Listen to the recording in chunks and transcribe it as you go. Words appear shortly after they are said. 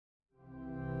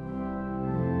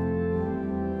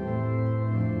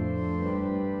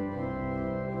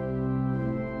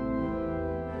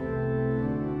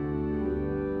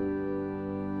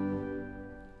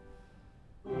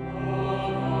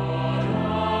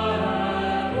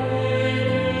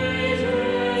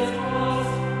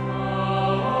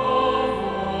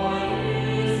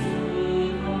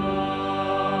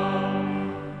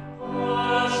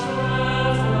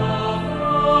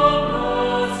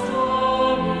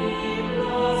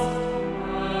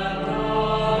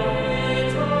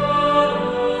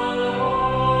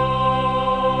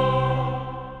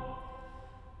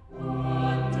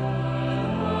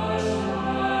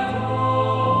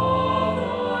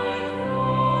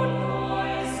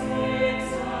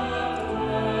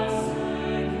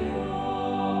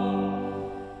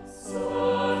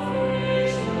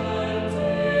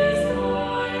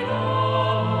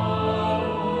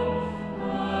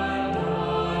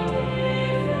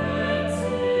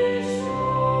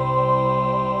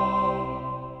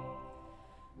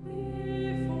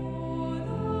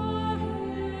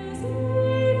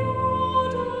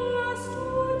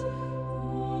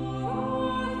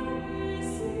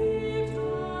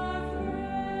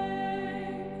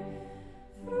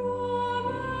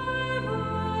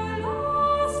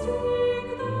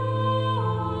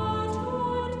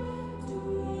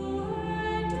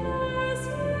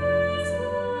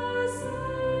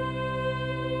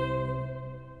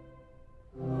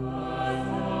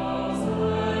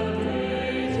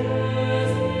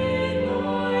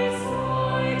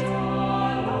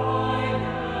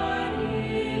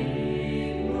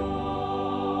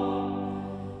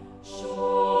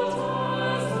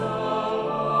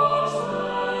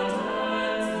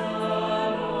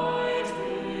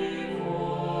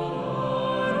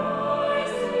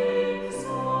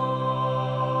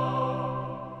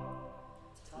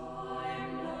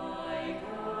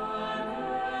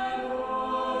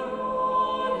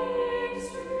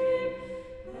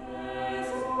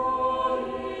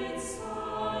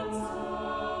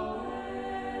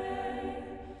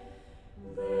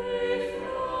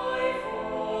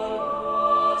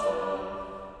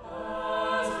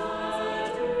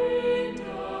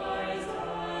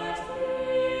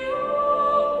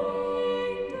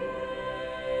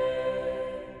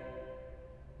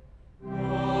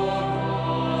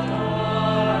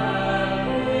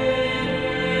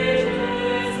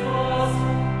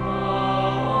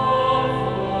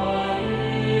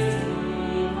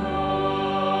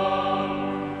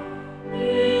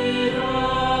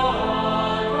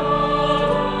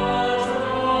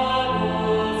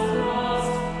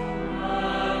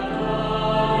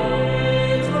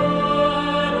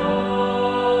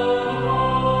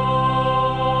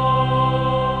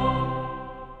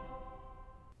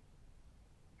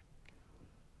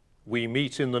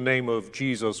meet in the name of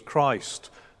Jesus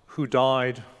Christ, who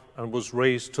died and was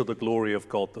raised to the glory of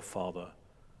God the Father.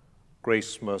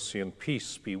 Grace, mercy, and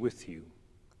peace be with you.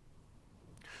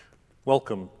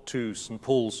 Welcome to St.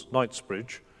 Paul's,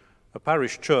 Knightsbridge, a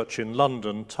parish church in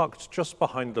London tucked just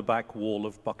behind the back wall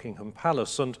of Buckingham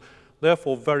Palace and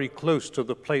therefore very close to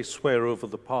the place where over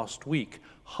the past week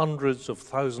hundreds of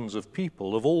thousands of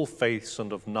people of all faiths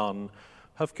and of none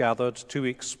have gathered to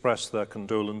express their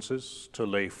condolences, to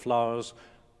lay flowers,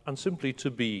 and simply to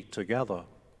be together.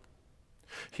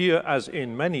 Here, as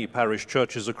in many parish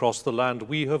churches across the land,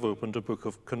 we have opened a book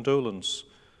of condolence,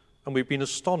 and we've been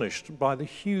astonished by the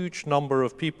huge number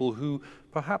of people who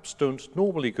perhaps don't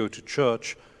normally go to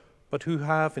church, but who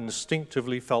have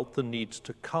instinctively felt the need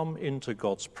to come into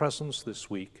God's presence this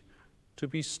week, to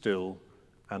be still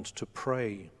and to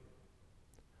pray.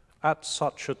 At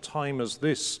such a time as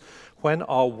this, when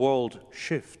our world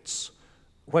shifts,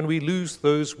 when we lose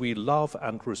those we love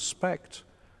and respect,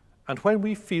 and when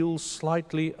we feel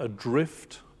slightly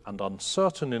adrift and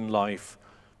uncertain in life,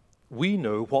 we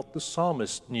know what the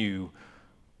psalmist knew,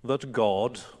 that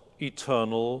God,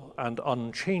 eternal and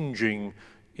unchanging,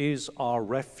 is our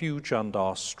refuge and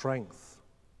our strength.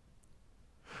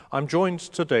 I'm joined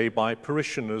today by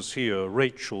parishioners here,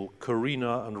 Rachel,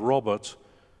 Karina, and Robert,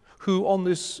 who on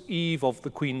this eve of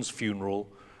the Queen's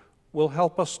funeral will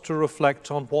help us to reflect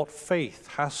on what faith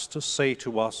has to say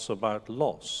to us about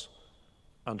loss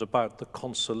and about the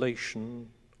consolation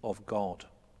of God.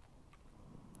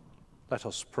 Let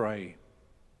us pray.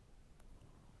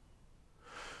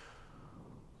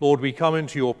 Lord, we come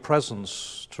into your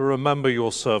presence to remember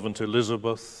your servant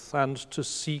Elizabeth and to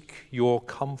seek your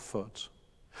comfort.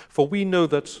 For we know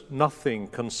that nothing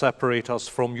can separate us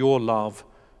from your love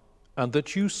and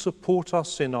that you support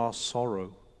us in our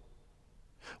sorrow.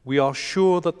 We are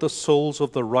sure that the souls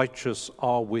of the righteous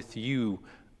are with you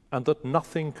and that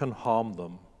nothing can harm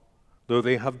them. Though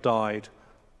they have died,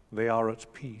 they are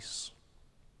at peace.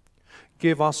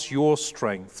 Give us your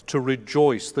strength to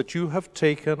rejoice that you have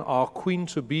taken our Queen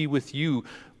to be with you,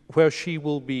 where she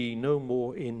will be no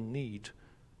more in need.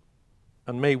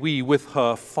 And may we with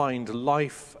her find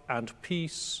life and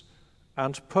peace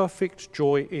and perfect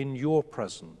joy in your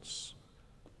presence,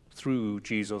 through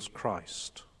Jesus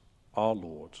Christ, our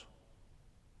Lord.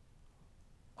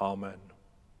 Amen.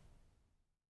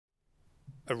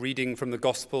 A reading from the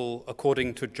Gospel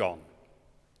according to John.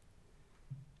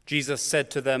 Jesus said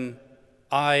to them,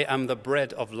 I am the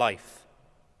bread of life.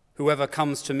 Whoever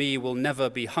comes to me will never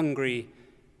be hungry,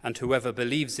 and whoever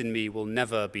believes in me will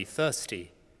never be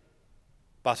thirsty.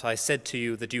 But I said to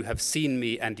you that you have seen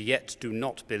me and yet do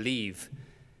not believe.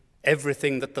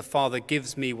 Everything that the Father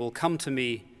gives me will come to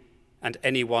me, and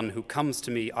anyone who comes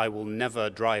to me I will never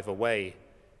drive away.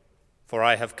 For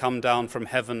I have come down from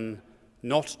heaven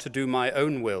not to do my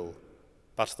own will,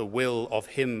 but the will of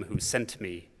him who sent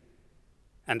me.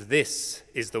 And this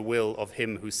is the will of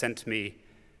him who sent me,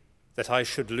 that I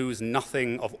should lose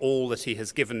nothing of all that he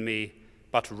has given me,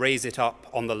 but raise it up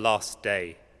on the last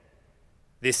day.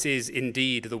 This is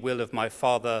indeed the will of my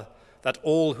Father, that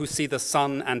all who see the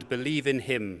Son and believe in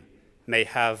him may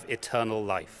have eternal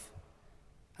life,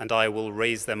 and I will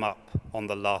raise them up on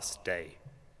the last day.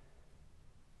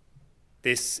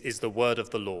 This is the word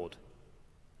of the Lord.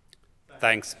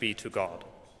 Thanks be to God.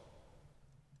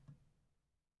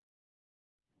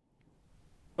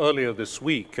 Earlier this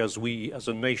week, as we as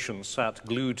a nation sat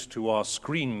glued to our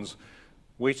screens,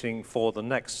 waiting for the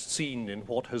next scene in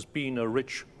what has been a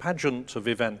rich pageant of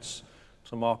events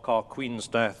to mark our Queen's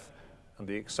death and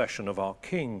the accession of our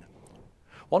King,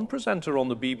 one presenter on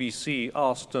the BBC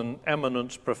asked an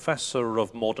eminent professor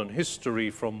of modern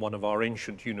history from one of our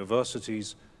ancient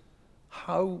universities,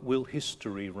 how will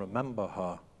history remember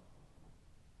her?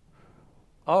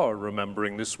 Our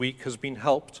remembering this week has been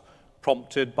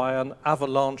prompted by an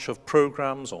avalanche of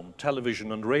programs on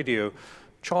television and radio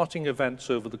charting events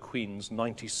over the Queen's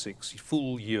 96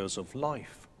 full years of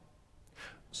life.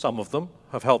 Some of them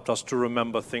have helped us to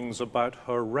remember things about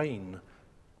her reign,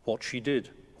 what she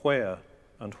did, where,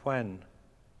 and when.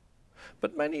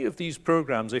 But many of these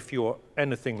programs, if you're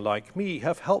anything like me,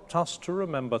 have helped us to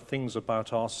remember things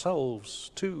about ourselves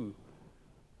too,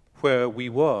 where we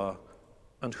were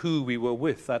and who we were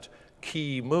with at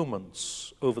key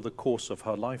moments over the course of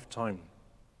her lifetime.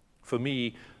 For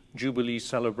me, Jubilee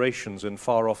celebrations in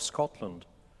far-off Scotland,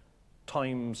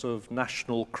 times of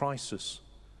national crisis,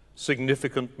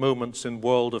 significant moments in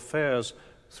world affairs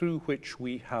through which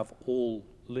we have all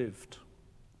lived.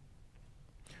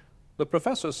 The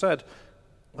professor said,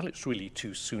 well, it's really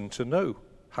too soon to know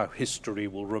how history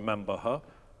will remember her.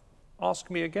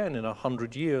 Ask me again in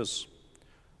 100 years.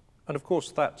 And of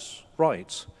course, that's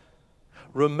right.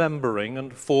 Remembering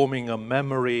and forming a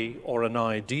memory or an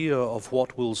idea of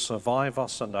what will survive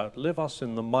us and outlive us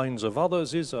in the minds of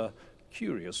others is a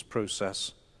curious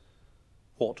process.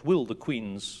 What will the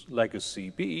Queen's legacy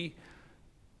be?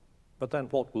 But then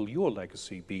what will your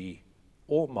legacy be,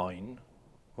 or mine,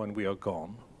 when we are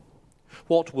gone?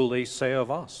 What will they say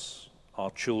of us, our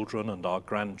children and our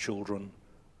grandchildren?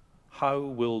 How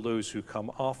will those who come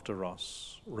after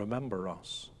us remember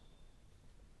us?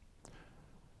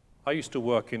 I used to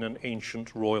work in an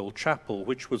ancient royal chapel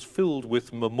which was filled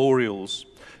with memorials.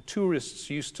 Tourists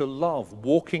used to love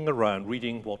walking around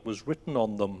reading what was written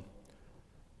on them.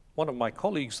 One of my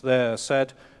colleagues there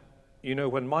said, "You know,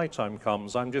 when my time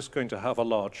comes, I'm just going to have a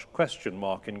large question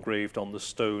mark engraved on the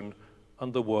stone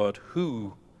and the word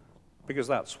who, because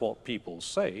that's what people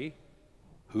say.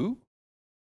 Who?"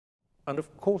 And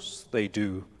of course they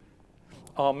do.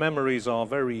 Our memories are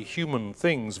very human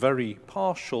things, very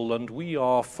partial, and we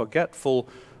are forgetful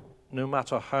no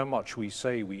matter how much we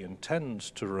say we intend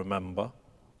to remember.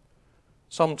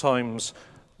 Sometimes,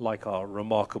 like our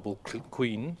remarkable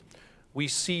Queen, we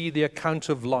see the account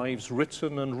of lives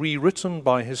written and rewritten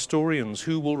by historians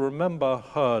who will remember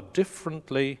her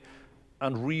differently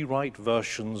and rewrite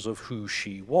versions of who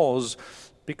she was,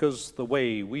 because the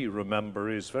way we remember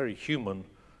is very human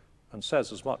and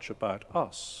says as much about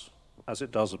us as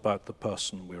it does about the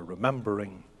person we're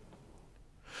remembering.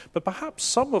 But perhaps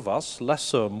some of us,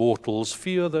 lesser mortals,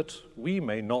 fear that we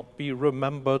may not be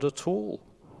remembered at all.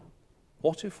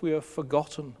 What if we are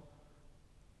forgotten?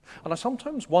 And I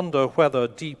sometimes wonder whether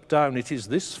deep down it is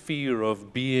this fear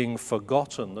of being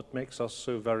forgotten that makes us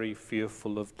so very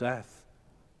fearful of death.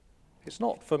 It's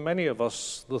not for many of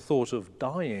us the thought of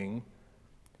dying,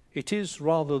 it is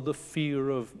rather the fear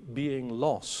of being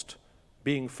lost,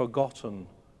 being forgotten,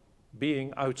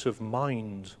 being out of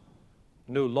mind,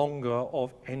 no longer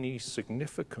of any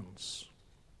significance.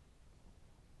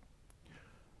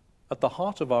 At the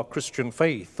heart of our Christian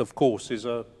faith, of course, is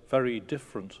a very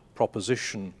different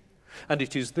proposition, and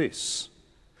it is this,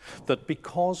 that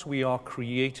because we are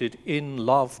created in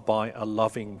love by a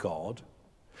loving God,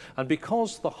 and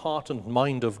because the heart and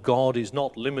mind of God is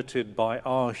not limited by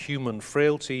our human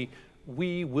frailty,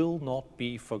 we will not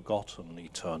be forgotten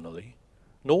eternally,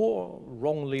 nor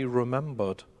wrongly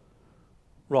remembered.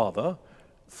 Rather,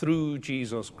 through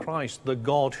Jesus Christ, the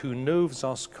God who knows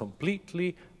us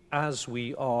completely as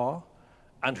we are,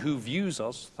 and who views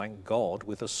us, thank God,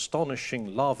 with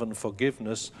astonishing love and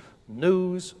forgiveness,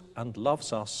 knows and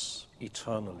loves us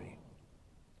eternally.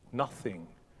 Nothing,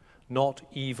 not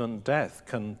even death,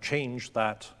 can change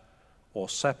that or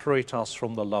separate us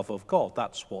from the love of God.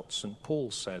 That's what St.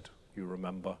 Paul said, you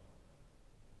remember.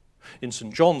 In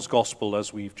St. John's Gospel,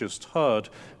 as we've just heard,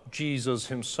 Jesus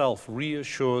himself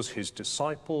reassures his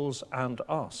disciples and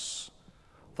us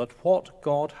that what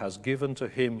God has given to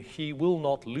him, he will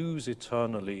not lose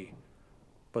eternally,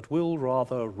 but will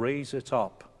rather raise it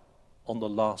up on the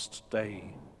last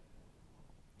day.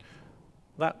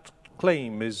 That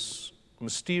claim is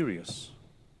mysterious.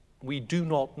 We do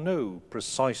not know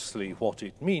precisely what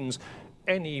it means,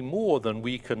 any more than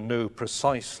we can know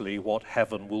precisely what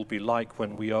heaven will be like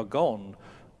when we are gone,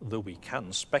 though we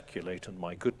can speculate, and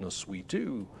my goodness, we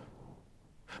do.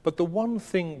 But the one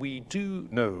thing we do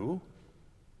know,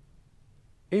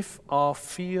 if our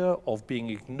fear of being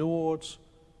ignored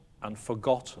and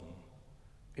forgotten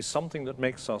is something that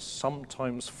makes us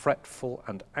sometimes fretful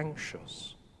and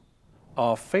anxious,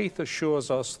 our faith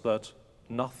assures us that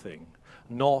nothing,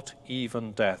 not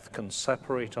even death, can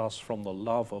separate us from the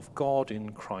love of God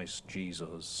in Christ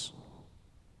Jesus.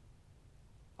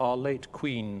 Our late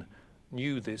Queen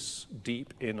knew this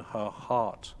deep in her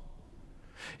heart.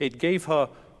 It gave her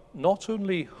not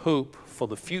only hope for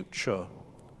the future,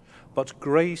 but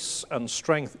grace and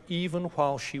strength even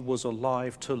while she was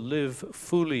alive to live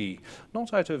fully,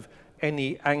 not out of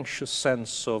any anxious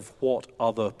sense of what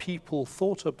other people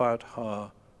thought about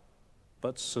her,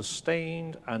 but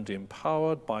sustained and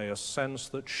empowered by a sense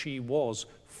that she was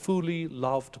fully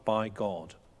loved by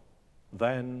God,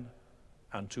 then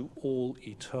and to all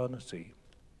eternity.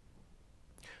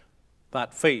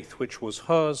 That faith which was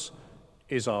hers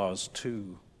is ours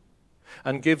too,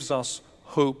 and gives us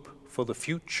hope for the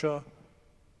future,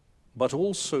 but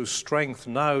also strength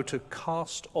now to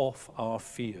cast off our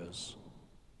fears,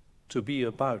 to be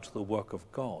about the work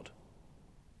of God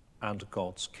and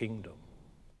God's kingdom.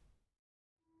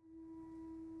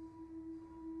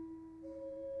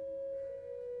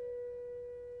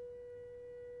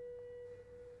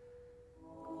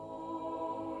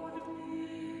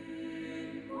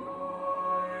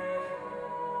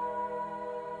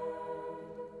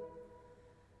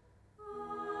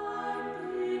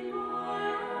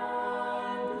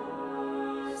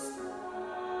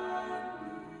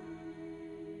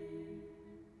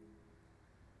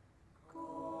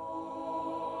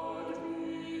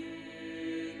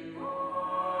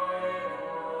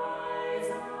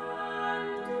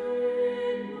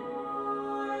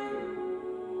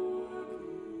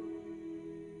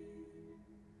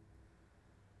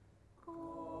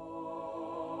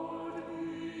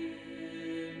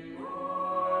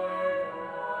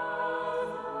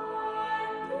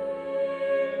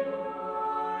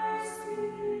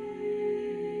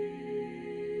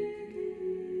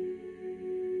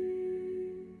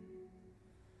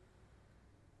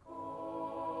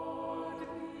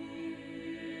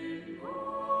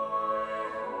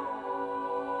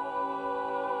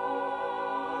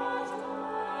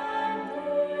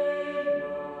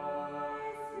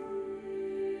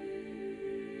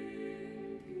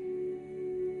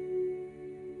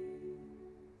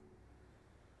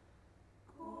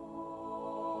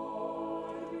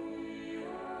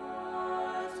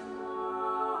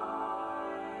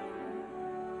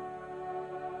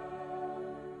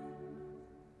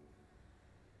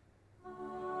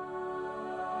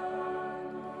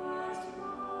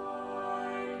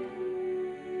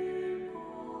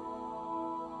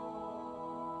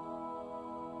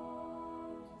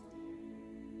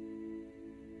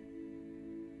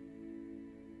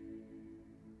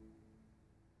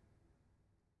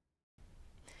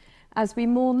 As we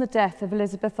mourn the death of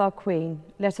Elizabeth, our Queen,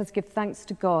 let us give thanks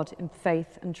to God in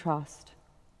faith and trust.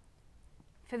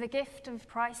 For the gift of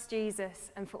Christ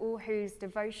Jesus and for all whose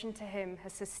devotion to him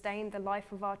has sustained the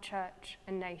life of our church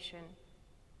and nation.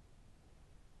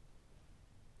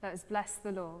 Let us bless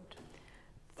the Lord.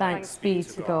 Thanks be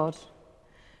to God.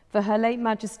 For Her late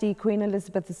Majesty Queen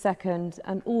Elizabeth II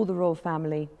and all the royal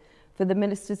family, for the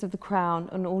ministers of the Crown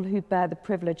and all who bear the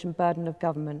privilege and burden of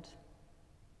government.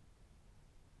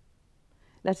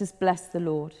 Let us bless the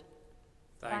Lord.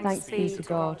 Thanks be to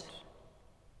God.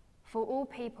 For all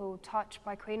people touched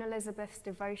by Queen Elizabeth's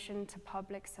devotion to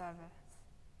public service.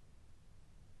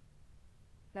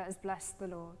 Let us bless the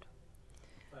Lord.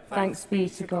 Thanks be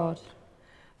to God.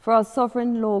 For our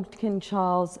sovereign Lord King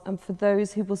Charles and for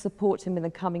those who will support him in the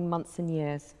coming months and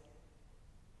years.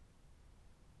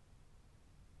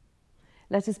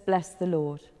 Let us bless the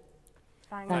Lord.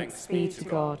 Thanks be to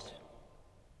God.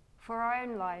 For our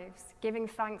own lives, giving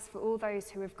thanks for all those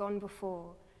who have gone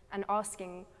before and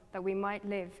asking that we might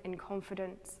live in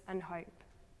confidence and hope.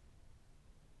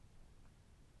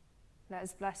 Let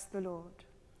us bless the Lord.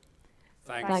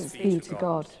 Thanks be to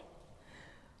God.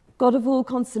 God of all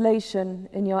consolation,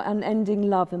 in your unending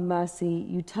love and mercy,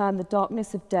 you turn the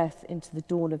darkness of death into the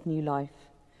dawn of new life.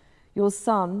 Your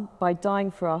Son, by dying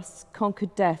for us,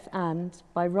 conquered death and,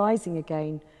 by rising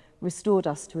again, restored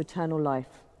us to eternal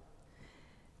life.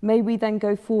 May we then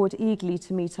go forward eagerly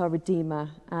to meet our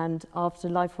Redeemer and, after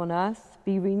life on earth,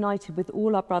 be reunited with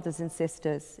all our brothers and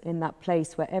sisters in that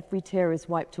place where every tear is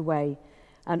wiped away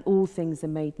and all things are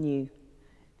made new.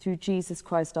 Through Jesus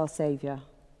Christ our Saviour.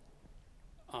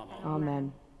 Amen.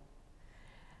 Amen.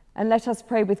 And let us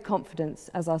pray with confidence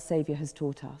as our Saviour has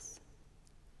taught us.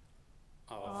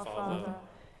 Our Father,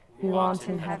 Who art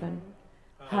in heaven,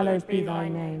 hallowed be thy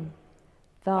name.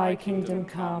 Thy kingdom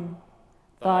come,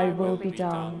 thy will be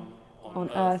done,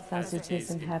 on earth as it is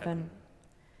in heaven.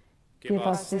 Give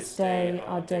us this day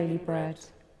our daily bread,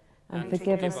 and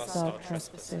forgive us our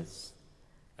trespasses,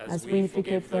 as we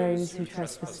forgive those who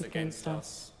trespass against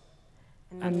us.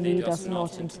 And lead us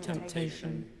not into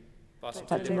temptation, but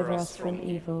deliver us from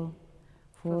evil.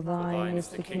 For thine is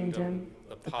the kingdom,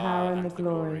 the power and the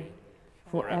glory,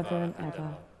 forever and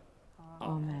ever.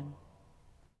 Amen.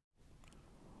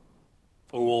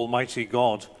 O Almighty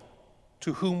God,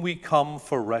 to whom we come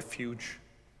for refuge,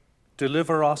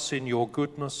 deliver us in your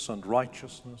goodness and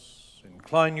righteousness.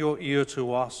 Incline your ear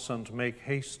to us and make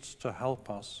haste to help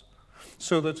us,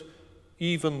 so that,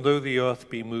 even though the earth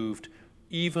be moved,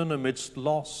 even amidst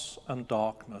loss and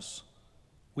darkness,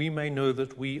 we may know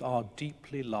that we are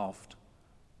deeply loved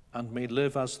and may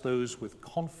live as those with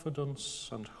confidence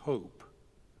and hope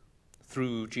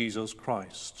through Jesus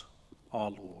Christ,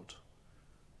 our Lord.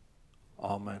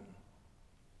 Amen.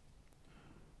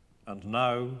 And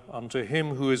now, unto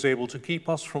him who is able to keep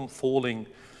us from falling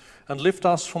and lift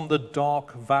us from the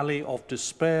dark valley of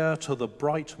despair to the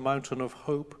bright mountain of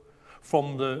hope,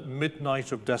 from the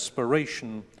midnight of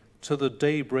desperation to the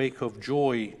daybreak of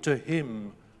joy, to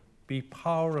him be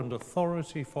power and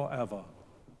authority forever.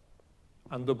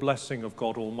 And the blessing of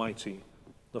God Almighty,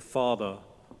 the Father,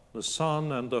 the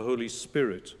Son, and the Holy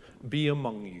Spirit be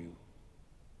among you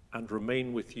and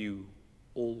remain with you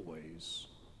always.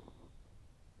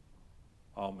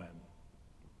 Amen.